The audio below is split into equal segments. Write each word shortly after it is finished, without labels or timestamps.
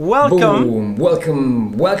Welcome.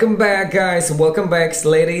 Boom. Welcome back, guys. Welcome back,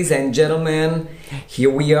 ladies and gentlemen. Here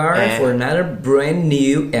we are for another brand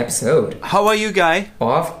new episode. How are you, Guy?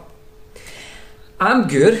 I'm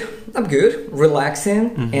good.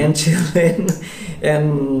 Relaxing and chilling,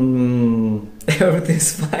 and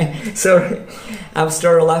everything's fine. Sorry, I've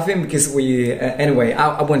started laughing because we. Anyway,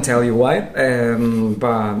 I won't tell you why.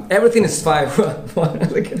 But everything is fine.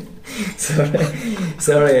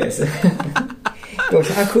 Sorry. Gosh,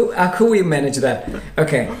 how could we manage that?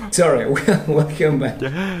 Okay, sorry. Welcome back.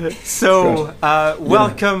 So,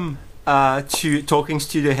 welcome to Talking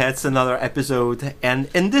Studio Heads, another episode. And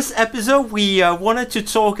in this episode, we wanted to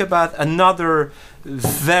talk about another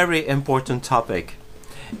very important topic.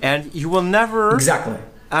 And you will never... Exactly.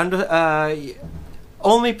 And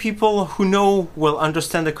only people who know will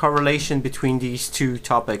understand the correlation between these two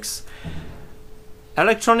topics.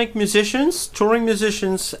 Electronic musicians, touring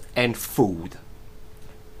musicians, and food.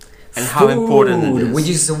 And how important it is. Which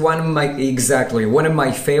is one of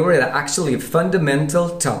my favorite, actually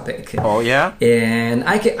fundamental topic. Oh yeah? And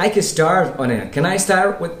I can start on it. Can I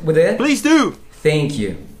start with it? Please do! Thank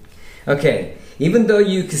you. Okay. Even though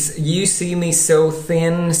you see me so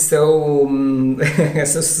thin, so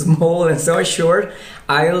so small and so short,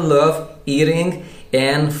 I love eating,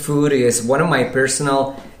 and food is one of my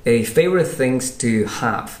personal favorite things to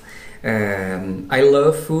have. I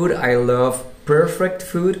love food. I love perfect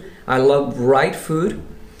food. I love right food.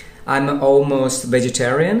 I'm almost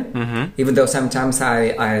vegetarian, even though sometimes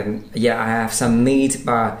I have some meat,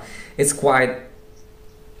 but it's quite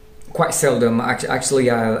seldom. Actually,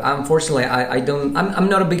 unfortunately, I'm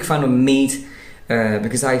not a big fan of meat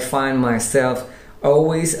because I find myself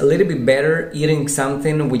always a little bit better eating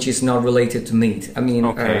something which is not related to meat. I mean,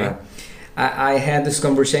 I had this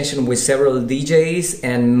conversation with several DJs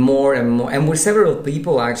and with several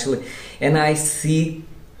people actually, and I see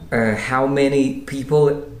how many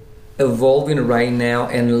people evolving right now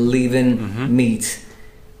and leaving meat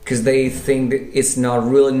because they think that it's not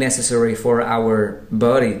really necessary for our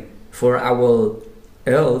body, for our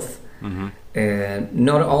health,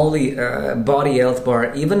 not only body health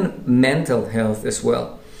but even mental health as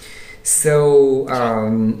well. So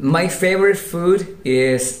my favorite food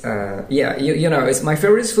is it's my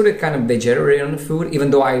favorite food is kind of vegetarian food,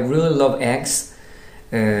 even though I really love eggs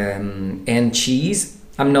and cheese.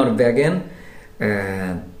 I'm not a vegan,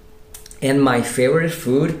 and my favorite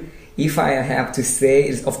food, if I have to say,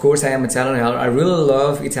 is of course I am Italian. I really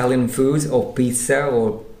love Italian foods, or pizza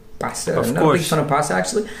or pasta. Of I'm course. not a big fan of pasta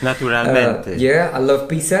actually. Naturalmente. Yeah, I love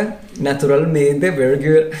pizza. Naturalmente, very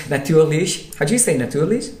good. Natürlich. How do you say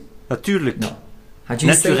natürlich? Natuurlijk. No. How do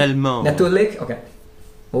you Naturellement. say? Natuurlijk. Okay.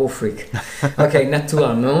 Oh freak. Okay,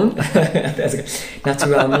 naturellement. That's good.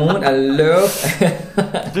 Naturellement. I love.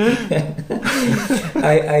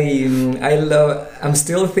 I love. I'm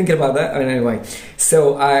still thinking about that. Anyway,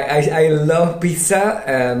 so I love pizza.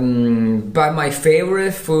 But my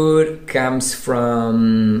favorite food comes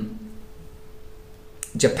from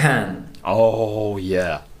Japan. Oh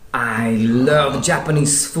yeah. I love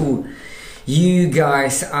Japanese food. You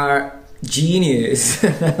guys are genius.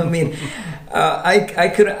 I mean,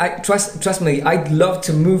 trust me. I'd love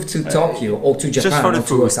to move to Tokyo or to Japan or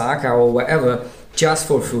to Osaka or whatever just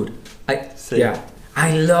for food. I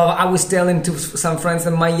was telling to some friends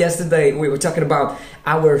of mine yesterday. We were talking about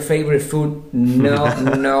our favorite food.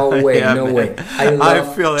 No way. I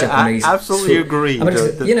love Japanese I absolutely food. agree. I mean,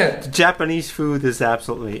 the Japanese food is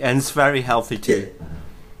absolutely, and it's very healthy too.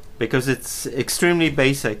 Because it's extremely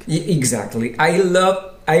basic. Exactly. I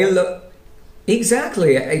love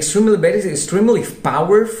exactly. Extremely basic, extremely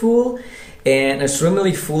powerful, and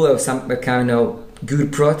extremely full of some kind of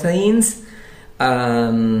good proteins,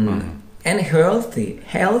 and healthy.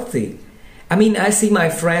 I mean, I see my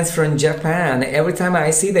friends from Japan. Every time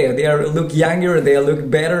I see them, they look younger, they look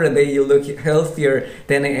better, they look healthier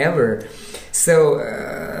than ever. So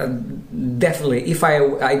definitely, if I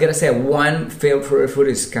gotta say one favorite food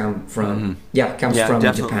is comes from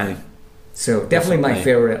definitely. Japan. So definitely my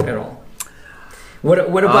favorite at all. What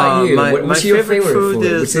about you? What's your favorite food?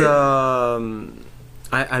 Is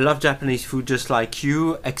I love Japanese food just like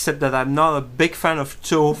you, except that I'm not a big fan of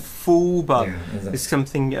tofu, but it's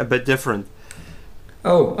something a bit different.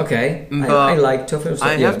 Oh, okay. I like tofu.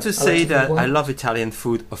 I have to say that I love Italian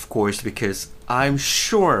food, of course, because I'm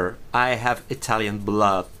sure I have Italian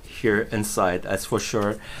blood here inside, that's for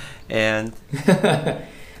sure. And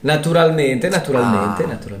naturalmente.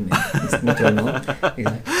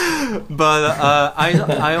 But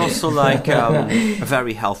I also like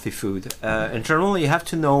very healthy food. In general, you have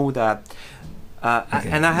to know that,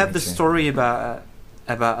 and I have the story about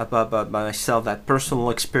about myself, that personal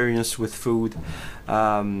experience with food.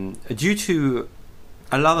 Due to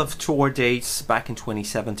a lot of tour dates back in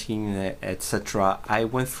 2017, etc., I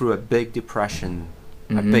went through a big depression,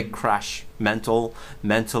 a big crash,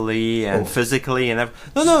 mentally and physically, and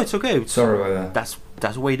no, it's okay. Sorry about that.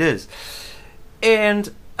 That's the way it is.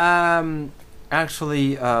 And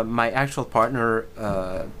actually, my actual partner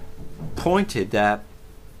pointed that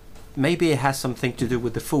maybe it has something to do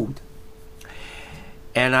with the food,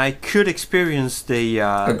 and I could experience the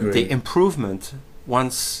improvement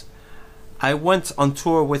once I went on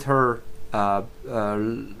tour with her.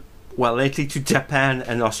 Lately to Japan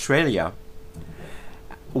and Australia.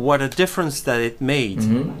 What a difference that it made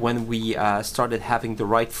when we started having the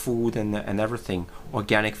right food and everything,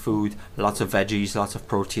 organic food, lots of veggies, lots of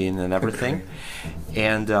protein and everything.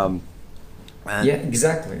 And yeah,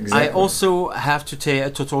 exactly. I also have to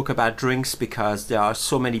talk about drinks, because there are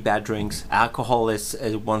so many bad drinks. Alcohol is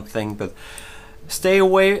one thing, but stay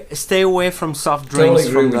away from soft drinks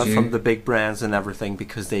from the big brands and everything,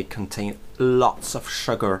 because they contain lots of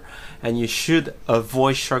sugar, and you should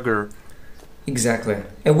avoid sugar. Exactly,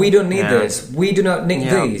 and we don't need this. We do not need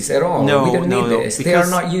these at all. No, we don't need this. They are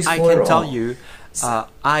not useful at all. I can tell you,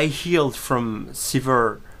 I healed from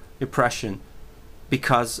severe depression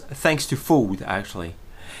because thanks to food, actually.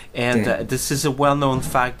 And this is a well-known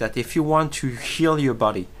fact that if you want to heal your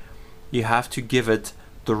body, you have to give it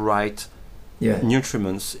the right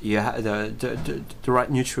nutrients. You the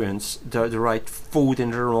right nutrients, the right food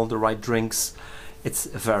in general, the right drinks. It's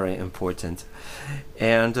very important.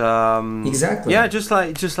 And exactly, yeah, just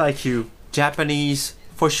like you, Japanese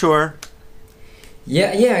for sure.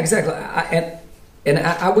 Yeah, exactly.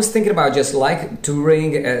 I was thinking about just like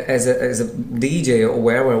touring as a DJ or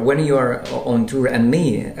wherever, when you are on tour, and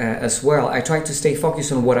me as well. I try to stay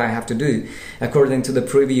focused on what I have to do according to the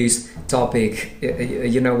previous topic.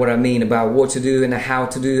 You know what I mean about what to do and how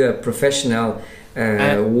to do a professional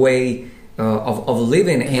way of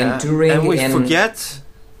living and touring. And we forget.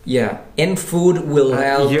 Yeah, and food will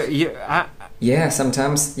help. Yeah,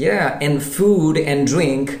 sometimes. Yeah, and food and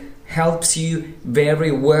drink helps you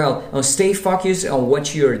very well. Stay focused on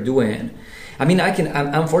what you're doing. I mean,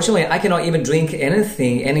 unfortunately I cannot even drink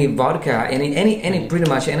anything, any vodka, any pretty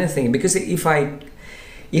much anything, because if I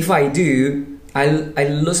do, I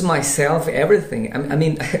lose myself, everything. I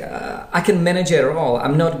mean, I can manage it all.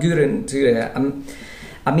 I'm not good into it. I'm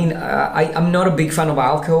not a big fan of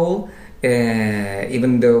alcohol.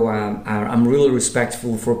 Even though I'm really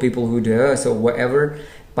respectful for people who do or whatever,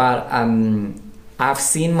 but I've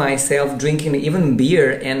seen myself drinking even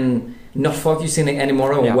beer and not focusing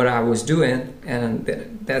anymore on what I was doing, and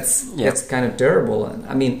that's kind of terrible.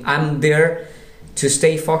 I mean, I'm there to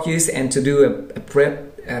stay focused and to do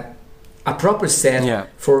a proper set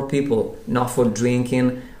for people, not for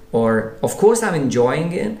drinking. Or of course I'm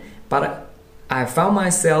enjoying it, but I found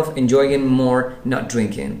myself enjoying it more not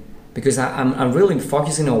drinking, because I'm really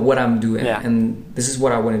focusing on what I'm doing, and this is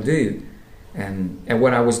what I want to do, and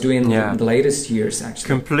what I was doing the latest years, actually.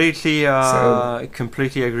 Completely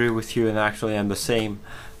agree with you, and actually I'm the same.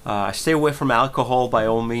 I stay away from alcohol by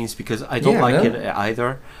all means, because I don't like it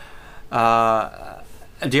either.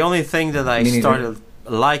 The only thing that I started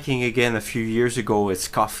liking again a few years ago is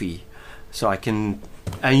coffee, so I can.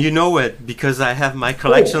 And you know it, because I have my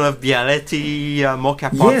collection of Bialetti mocha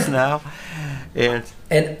pots now. And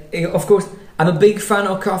of course, I'm a big fan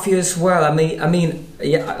of coffee as well.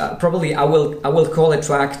 Probably I will call a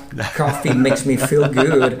track "Coffee Makes Me Feel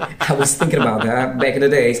Good." I was thinking about that back in the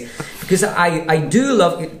days, because I do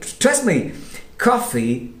love it. Trust me,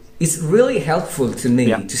 coffee is really helpful to me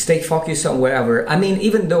to stay focused on wherever. I mean,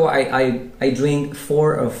 even though I drink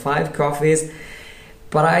 4 or 5 coffees,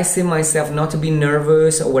 but I see myself not to be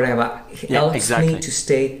nervous or whatever. It helps me to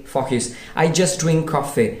stay focused. I just drink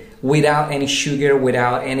coffee without any sugar,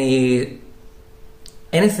 without anything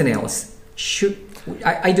else.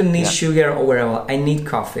 I don't need sugar or whatever. I need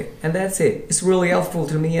coffee, and that's it. It's really helpful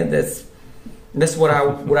to me, and that's what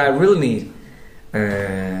I really need.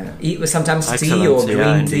 Eat sometimes tea or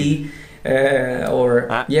green tea,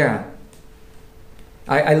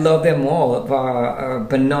 I love them all,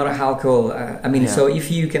 but not alcohol. So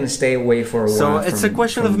if you can stay away for a while. So it's a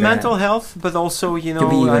question of mental health, but also, you know,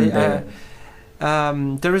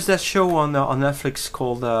 there is that show on Netflix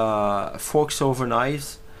called Forks Over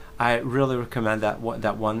Knives. I really recommend that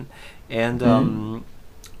one, and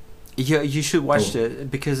you should watch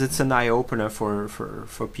it, because it's an eye opener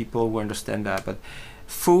for people who understand that. But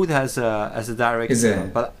food has a direct,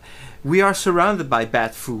 but we are surrounded by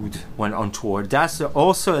bad food when on tour. That's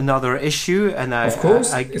also another issue, and of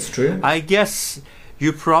course, it's true. I guess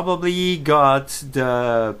you probably got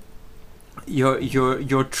the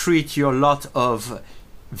your treat, your lot of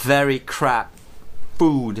very crap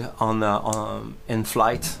food on in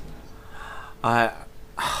flight. I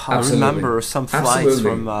remember some flights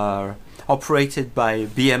from operated by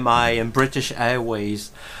BMI and British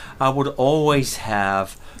Airways. I would always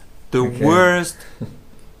have the worst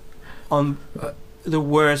the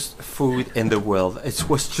worst food in the world. It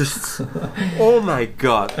was just oh my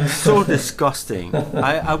god, so disgusting.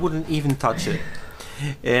 I wouldn't even touch it.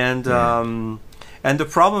 And the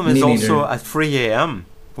problem is also at 3 a.m.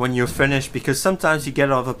 when you're finished, because sometimes you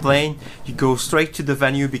get off a plane, you go straight to the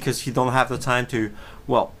venue because you don't have the time to,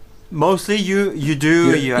 well, mostly you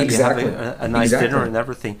have a nice dinner and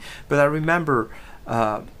everything. But I remember,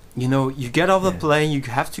 you know, you get off the plane, you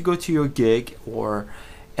have to go to your gig,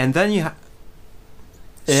 and then you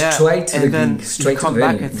straight to the gig, you come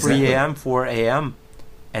back at 3 a.m., 4 a.m.,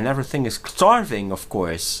 and everything is starving, of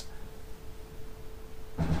course.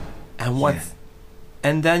 And what? Yeah.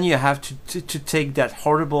 And then you have to take that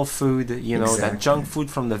horrible food, you know, that junk food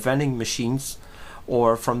from the vending machines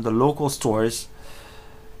or from the local stores,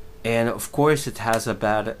 and of course it has a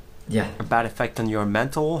bad effect on your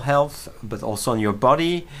mental health, but also on your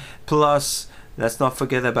body. Plus, let's not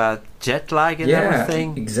forget about jet lag and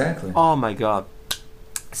everything. Exactly. Oh my god.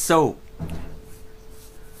 So.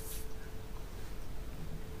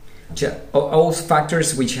 All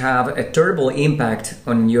factors which have a terrible impact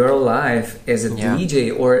on your life as a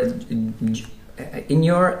DJ or in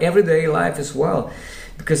your everyday life as well,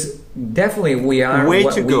 because definitely we are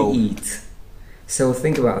what we eat. So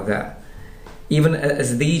think about that. Even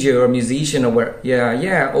as a DJ or a musician, or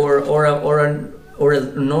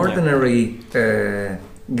an ordinary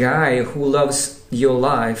guy who loves your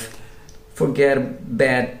life, forget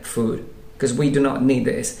bad food. Because we do not need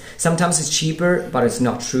this. Sometimes it's cheaper, but it's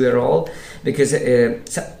not true at all. Because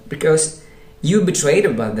you betrayed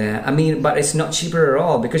about that. I mean, but it's not cheaper at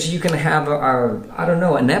all. Because you can have I don't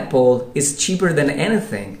know, an apple is cheaper than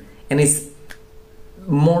anything, and it's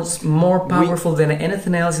more powerful than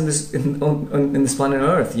anything else in this planet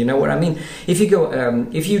Earth. You know what I mean? If you go,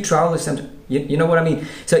 if you travel you know what I mean?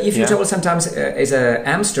 So if you travel sometimes as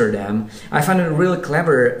Amsterdam, I find it really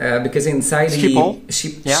clever because inside Schiphol,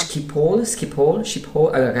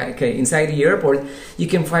 inside the airport, you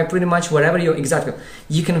can find pretty much whatever you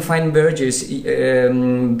can find burgers,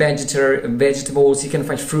 vegetables, you can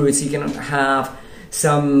find fruits, you can have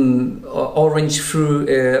some orange fruit,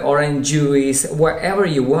 orange juice, whatever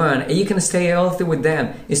you want, and you can stay healthy with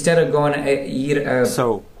them instead of going to eat a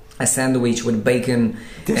sandwich with bacon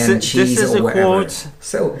and cheese or whatever. Quote.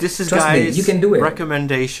 So this is trust me, you can do it.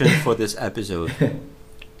 Recommendation for this episode.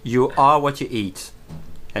 You are what you eat,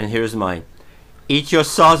 and here's mine: eat your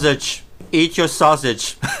sausage. Eat your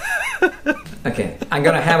sausage. Okay, I'm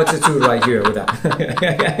gonna have a tattoo right here with that.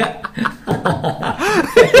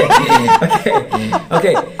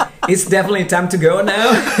 Okay, it's definitely time to go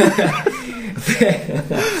now.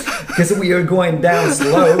 Because we are going down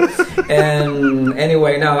slow. And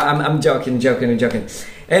anyway, no, I'm joking.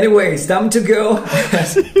 Anyway, it's time to go.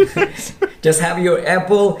 Just have your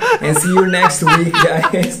apple and see you next week,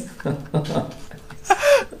 guys.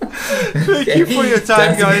 Thank you for your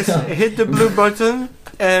time, guys. Hit the blue button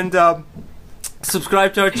and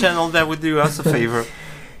subscribe to our channel. That would do us a favor.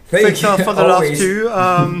 Thanks for the love too.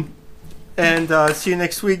 And see you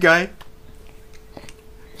next week, guys.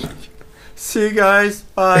 See you guys.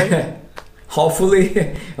 Bye.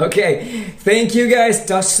 Hopefully. Okay. Thank you guys.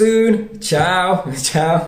 Talk soon. Ciao. Ciao.